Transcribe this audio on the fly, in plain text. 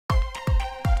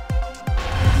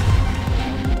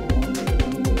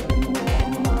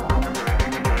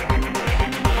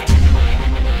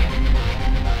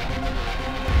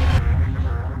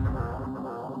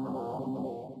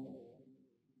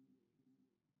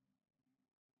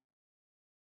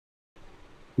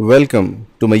Welcome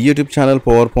to my YouTube channel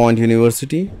PowerPoint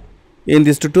University. In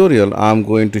this tutorial, I am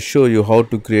going to show you how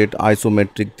to create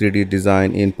isometric 3D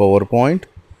design in PowerPoint.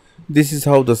 This is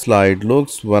how the slide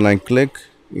looks. When I click,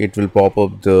 it will pop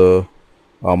up the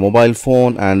mobile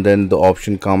phone and then the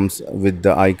option comes with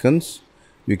the icons.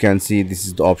 You can see this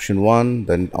is the option 1,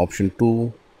 then option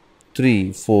 2,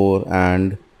 3, 4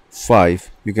 and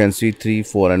 5. You can see 3,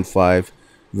 4 and 5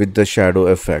 with the shadow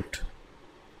effect.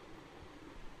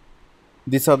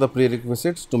 These are the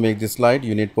prerequisites to make this slide.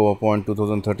 You need PowerPoint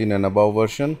 2013 and above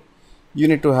version. You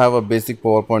need to have a basic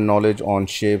PowerPoint knowledge on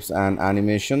shapes and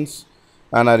animations.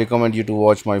 And I recommend you to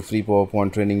watch my free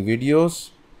PowerPoint training videos.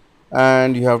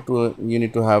 And you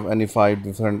need to have any 5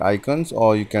 different icons,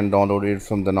 or you can download it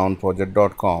from the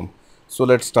nounproject.com. So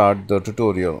let's start the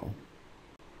tutorial.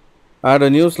 Add a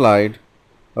new slide,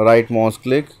 right mouse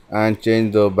click and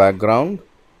change the background.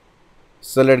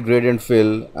 Select gradient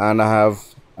fill, and I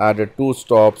have added 2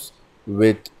 stops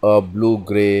with a blue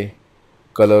gray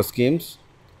color schemes.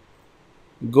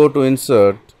 Go to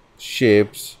insert,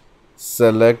 shapes,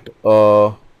 select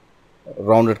a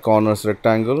rounded corners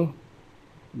rectangle,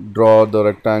 draw the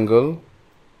rectangle,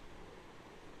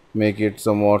 make it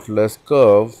somewhat less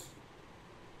curve,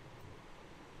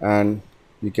 and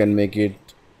you can make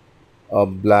it a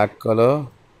black color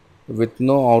with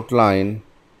no outline.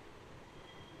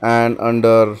 And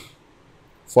under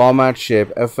format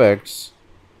shape effects,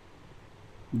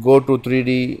 go to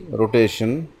 3D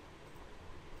rotation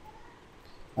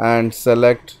and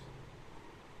select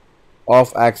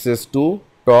off axis to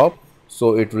top,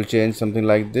 so it will change something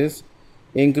like this.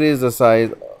 Increase the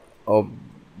size of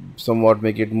somewhat,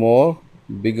 make it more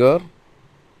bigger,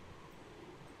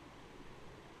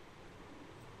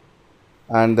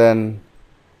 and then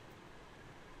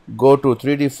go to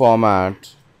 3D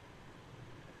format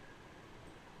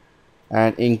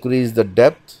and increase the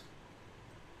depth.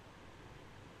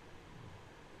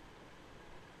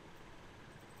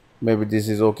 Maybe this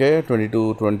is okay,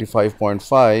 22,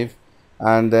 25.5,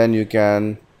 and then you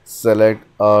can select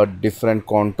a different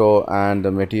contour and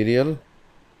the material.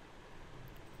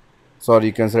 Sorry,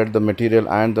 you can select the material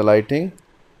and the lighting.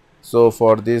 So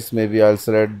for this, maybe I'll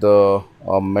select the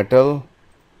metal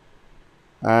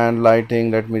and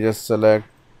lighting. Let me just select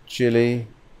chili.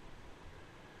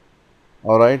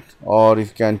 Alright, or if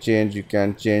you can change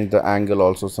the angle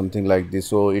also, something like this,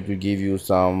 so it will give you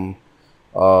some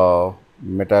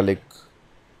metallic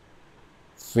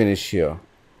finish here.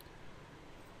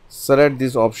 Select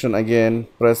this option again,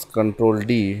 press Ctrl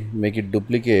D, make it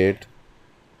duplicate,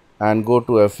 and go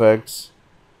to effects,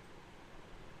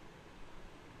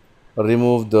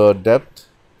 remove the depth,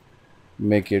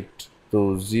 make it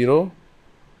to 0,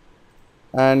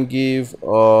 and give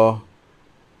a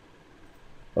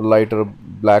lighter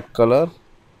black color.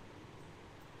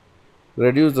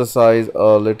 Reduce the size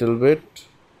a little bit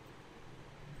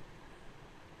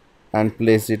and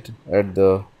place it at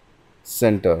the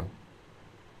center.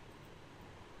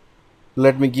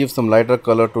 Let me give some lighter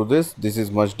color to this. This is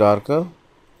much darker.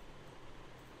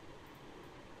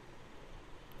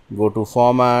 Go to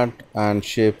format and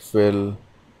shape fill,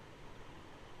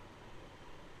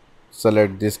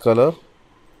 select this color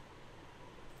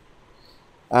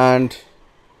and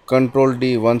Ctrl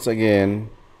D once again,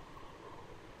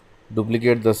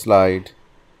 duplicate the slide,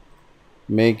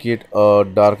 make it a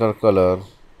darker color,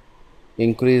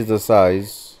 increase the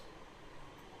size.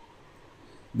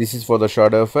 This is for the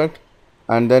shadow effect.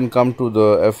 And then come to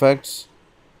the effects,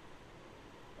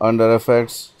 under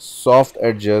effects, soft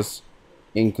edges,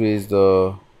 increase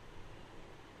the,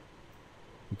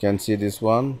 you can see this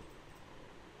one,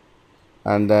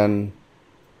 and then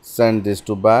send this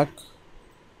to back.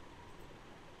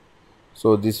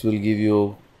 So this will give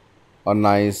you a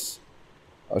nice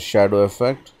shadow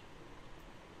effect.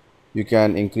 You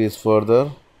can increase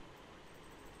further.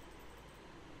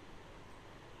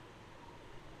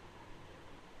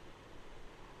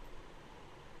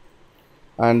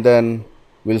 And then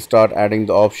we'll start adding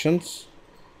the options.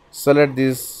 Select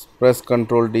this, press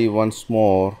Ctrl D once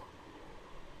more,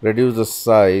 reduce the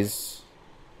size,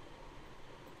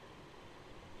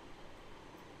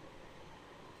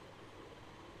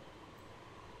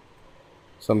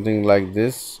 something like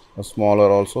this, or smaller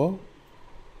also,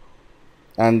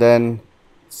 and then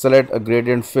select a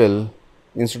gradient fill.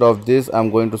 Instead of this,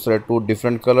 I'm going to select 2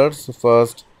 different colors.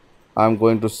 First, I'm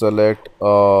going to select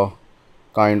a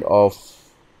kind of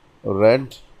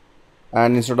red,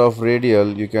 and instead of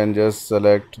radial, you can just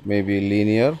select maybe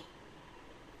linear,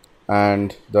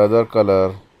 and the other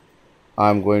color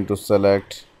I'm going to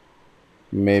select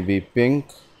maybe pink,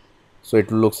 so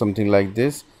it will look something like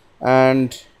this.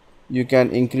 And you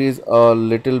can increase a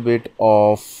little bit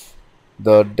of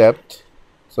the depth.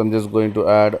 So I'm just going to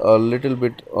add a little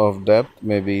bit of depth,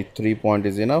 maybe 3 point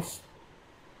is enough.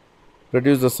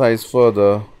 Reduce the size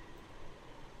further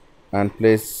and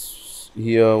place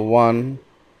here 1.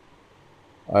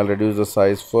 I'll reduce the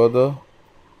size further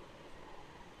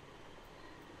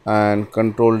and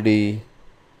Control D,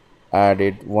 add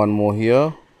it one more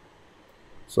here.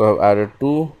 So I've added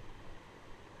 2.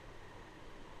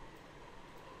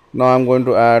 Now I'm going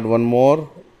to add one more,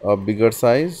 a bigger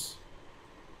size.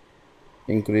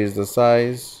 Increase the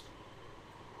size.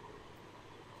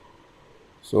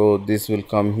 So this will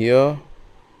come here.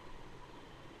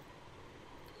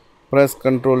 Press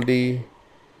Ctrl D.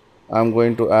 I'm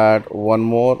going to add one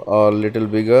more, a little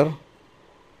bigger.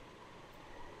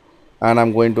 And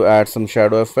I'm going to add some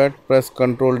shadow effect. Press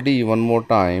Ctrl D one more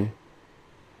time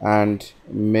and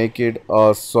make it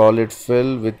a solid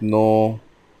fill with no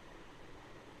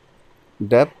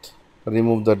depth.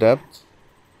 Remove the depth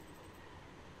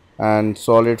and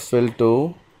solid fill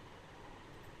to,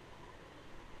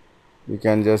 you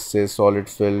can just say solid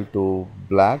fill to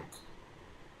black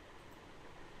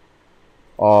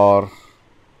or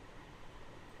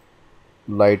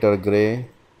lighter gray.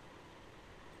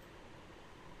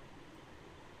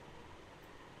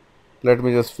 Let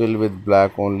me just fill with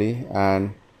black only,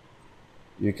 and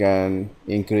you can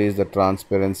increase the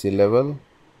transparency level.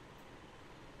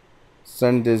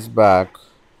 Send this back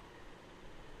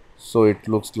so it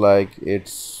looks like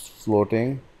it's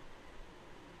floating.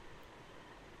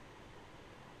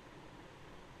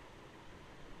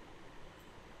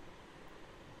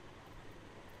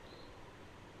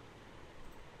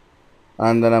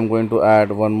 And then I'm going to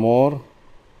add one more.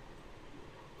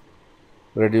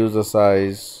 Reduce the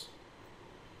size.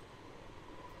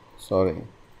 Sorry.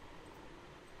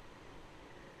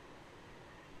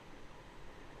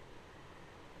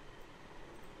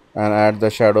 And add the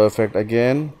shadow effect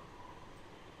again.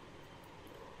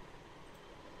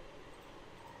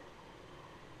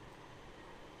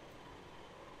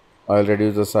 I'll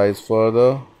reduce the size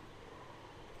further.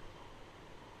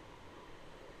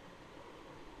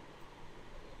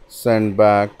 Send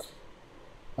back.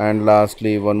 And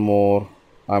lastly, one more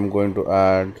I'm going to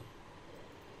add.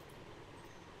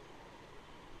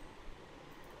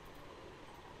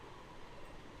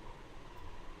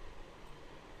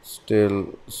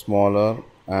 Still smaller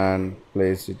and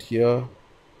place it here.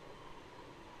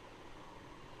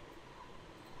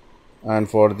 And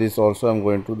for this also I'm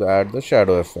going to add the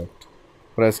shadow effect.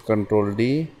 Press Ctrl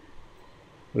D,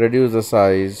 reduce the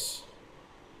size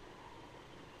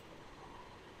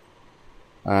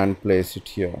and place it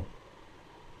here.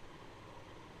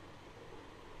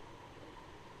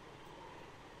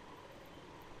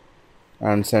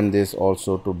 And send this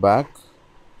also to back.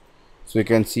 So you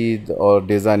can see our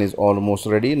design is almost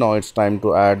ready. Now it's time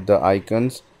to add the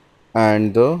icons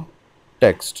and the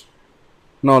text.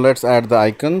 Now let's add the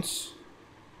icons.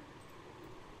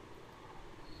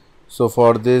 So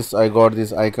for this I got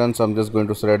these icons. I'm just going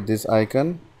to select this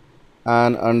icon,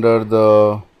 and under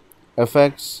the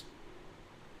effects,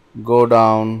 go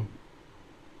down,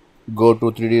 go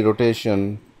to 3D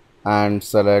rotation and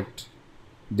select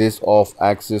this off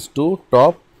axis to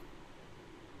top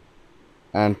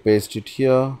and paste it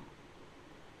here.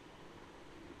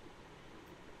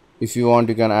 If you want,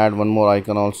 you can add one more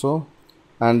icon also.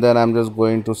 And then I'm just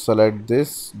going to select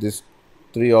these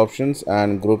 3 options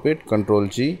and group it,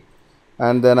 Ctrl G.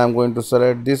 And then I'm going to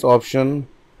select this option.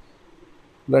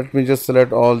 Let me just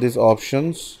select all these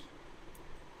options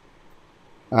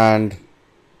and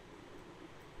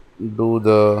do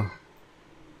the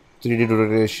 3D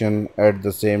rotation at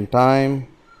the same time.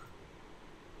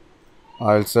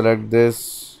 I'll select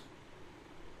this,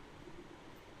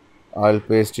 I'll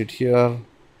paste it here,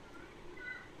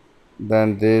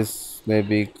 then this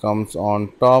maybe comes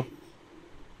on top,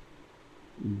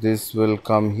 this will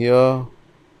come here,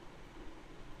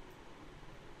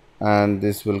 and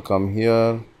this will come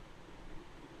here.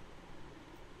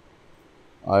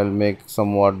 I'll make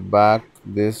somewhat back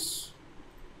this.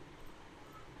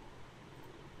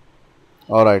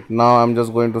 Alright, now I'm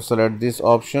just going to select these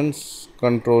options,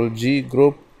 Ctrl G,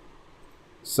 group,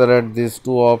 select these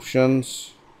 2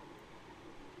 options,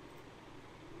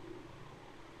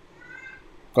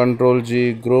 Ctrl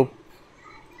G, group,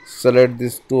 select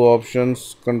these 2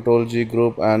 options, Ctrl G,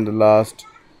 group, and the last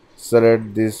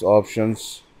select these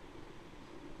options.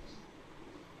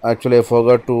 Actually I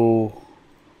forgot to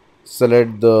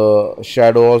select the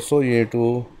shadow also. You need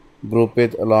to group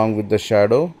it along with the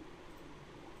shadow.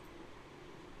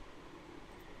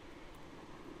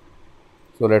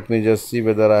 So let me just see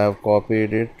whether I have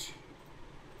copied it.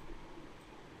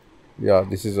 Yeah,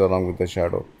 this is along with the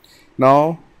shadow.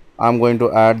 Now I'm going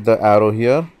to add the arrow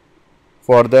here.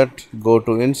 For that, go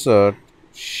to insert,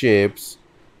 shapes,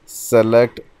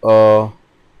 select a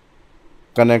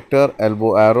connector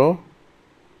elbow arrow.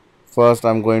 First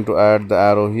I'm going to add the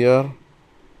arrow here,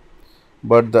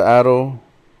 but the arrow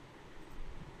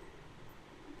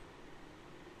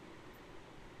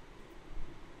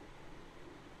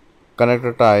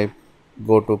connector type,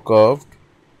 go to curved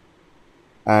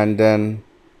and then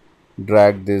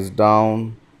drag this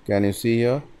down. Can you see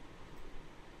here?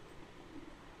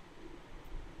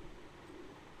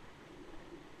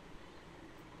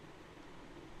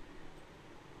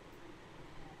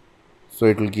 So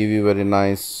it will give you very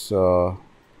nice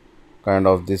kind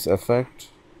of this effect,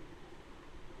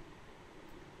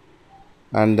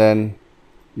 and then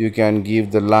you can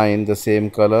give the line the same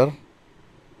color.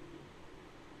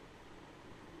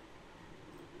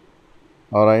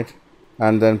 Alright,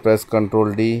 and then press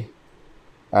Ctrl D,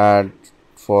 add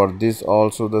for this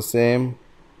also the same,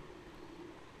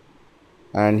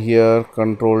 and here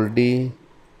Ctrl D.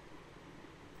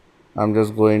 I'm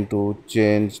just going to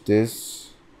change this,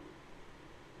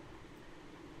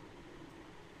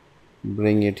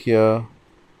 bring it here,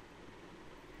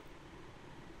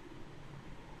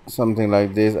 something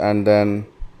like this, and then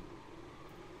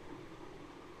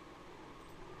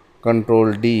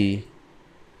Ctrl D,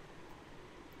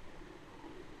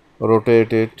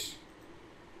 rotate it,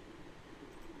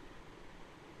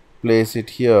 place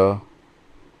it here,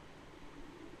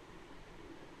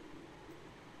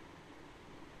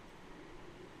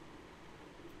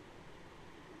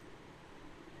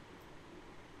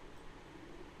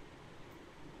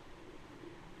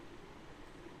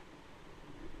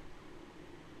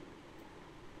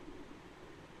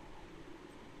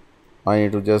 I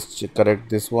need to just correct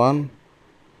this one.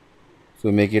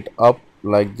 So make it up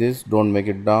like this, don't make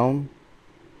it down,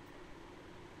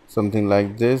 something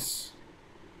like this,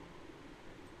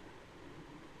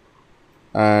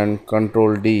 and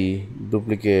Ctrl D,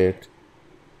 duplicate,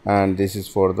 and this is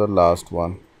for the last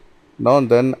one. Now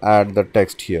then add the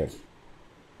text here.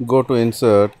 Go to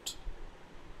insert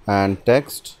and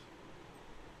text,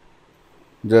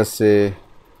 just say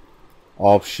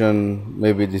option,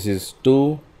 maybe this is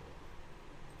 2.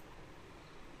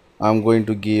 I'm going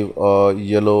to give a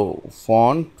yellow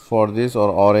font for this, or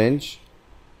orange,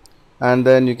 and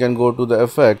then you can go to the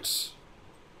effects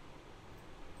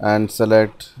and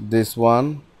select this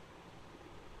one.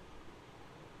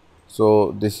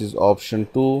 So this is option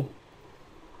 2,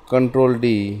 Ctrl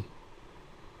D,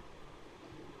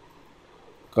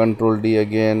 Ctrl D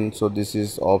again. So this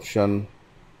is option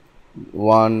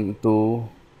 1, 2,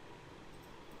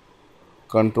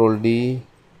 Ctrl D,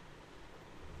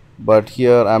 but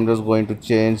here I'm just going to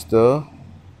change the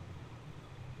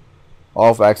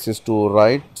off axis to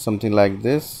right, something like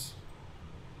this,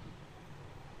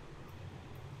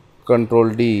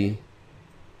 Ctrl D,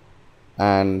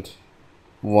 and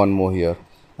one more here,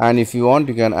 and if you want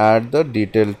you can add the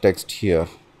detailed text here.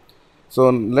 So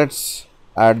let's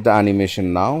add the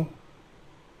animation now.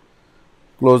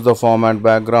 Close the format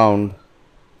background,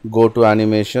 go to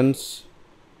animations,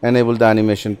 enable the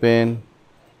animation pane.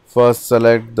 First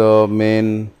select the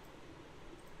main,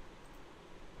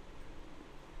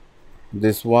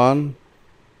 this one,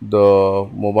 the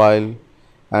mobile,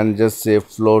 and just say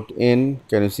float in.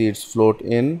 Can you see it's float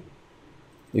in?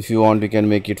 If you want you can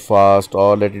make it fast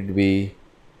or let it be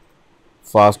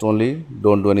fast only,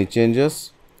 don't do any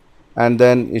changes. And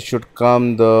then it should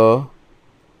come the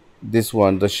this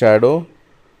one, the shadow.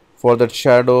 For that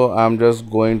shadow I'm just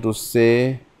going to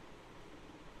say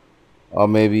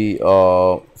maybe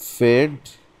fade,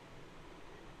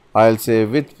 I'll say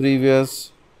with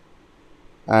previous,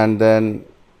 and then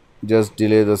just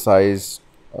delay the size,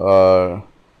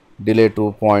 delay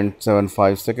to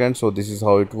 0.75 seconds. So this is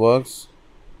how it works.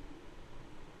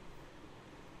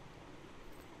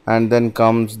 And then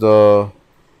comes the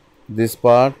this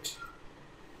part.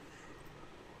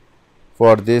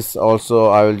 For this also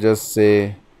I will just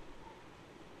say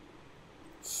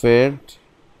fade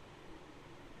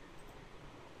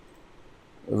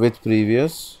with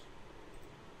previous.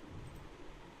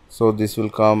 So this will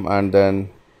come, and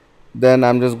then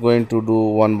I'm just going to do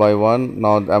one by one.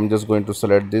 Now I'm just going to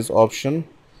select this option.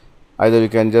 Either you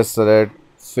can just select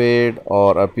fade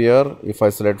or appear. If I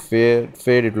select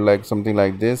fade it will like something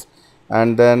like this,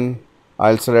 and then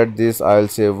I'll select this, I'll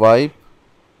say wipe.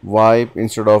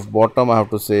 Instead of bottom I have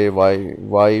to say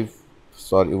wipe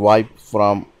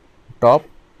from top,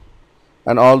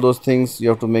 and all those things you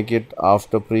have to make it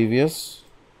after previous.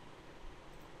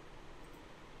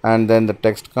 And then the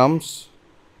text comes,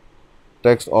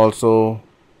 text also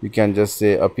you can just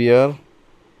say appear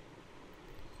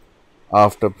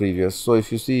after previous. So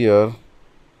if you see here,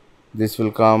 this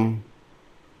will come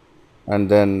and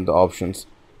then the options.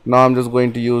 Now I'm just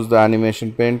going to use the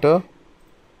animation painter.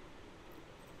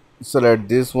 Select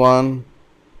this one,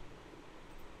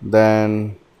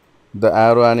 then the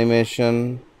arrow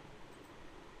animation,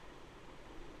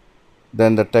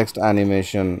 then the text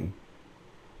animation,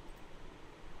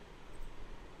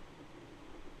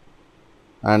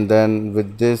 and then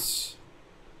with this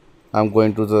I'm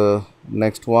going to the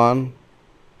next one,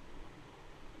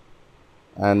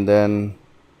 and then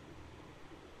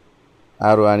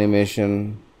arrow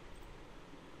animation.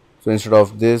 So instead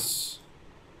of this,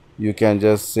 you can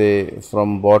just say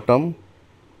from bottom,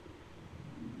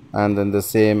 and then the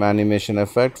same animation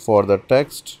effect for the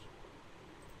text.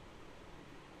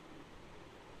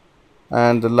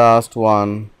 And the last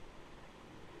one,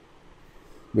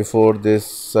 before this,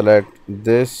 select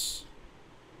this,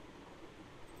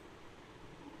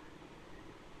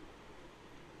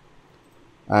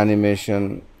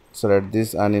 animation, select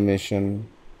this animation,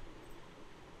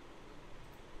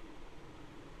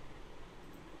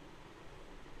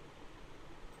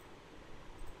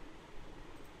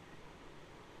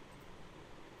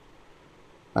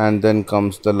 and then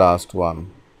comes the last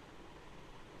one.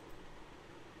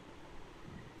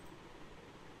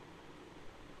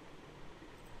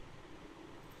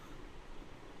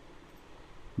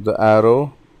 The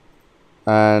arrow,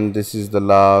 and this is the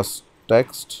last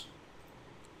text.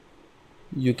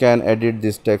 You can edit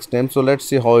this text name. So let's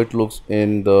see how it looks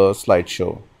in the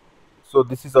slideshow. So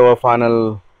this is our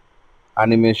final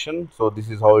animation. So this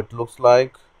is how it looks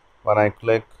like. When I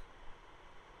click,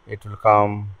 it will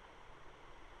come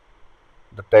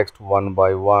the text one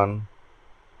by one,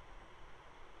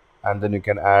 and then you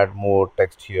can add more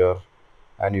text here,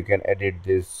 and you can edit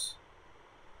this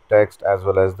text as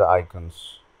well as the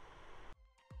icons.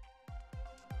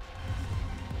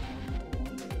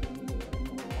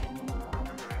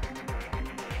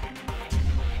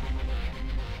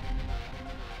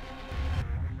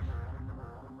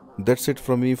 That's it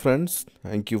from me, friends.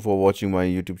 Thank you for watching my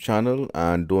YouTube channel,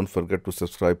 and don't forget to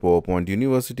subscribe PowerPoint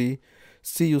University.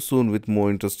 See you soon with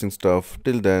more interesting stuff.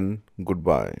 Till then,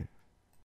 goodbye.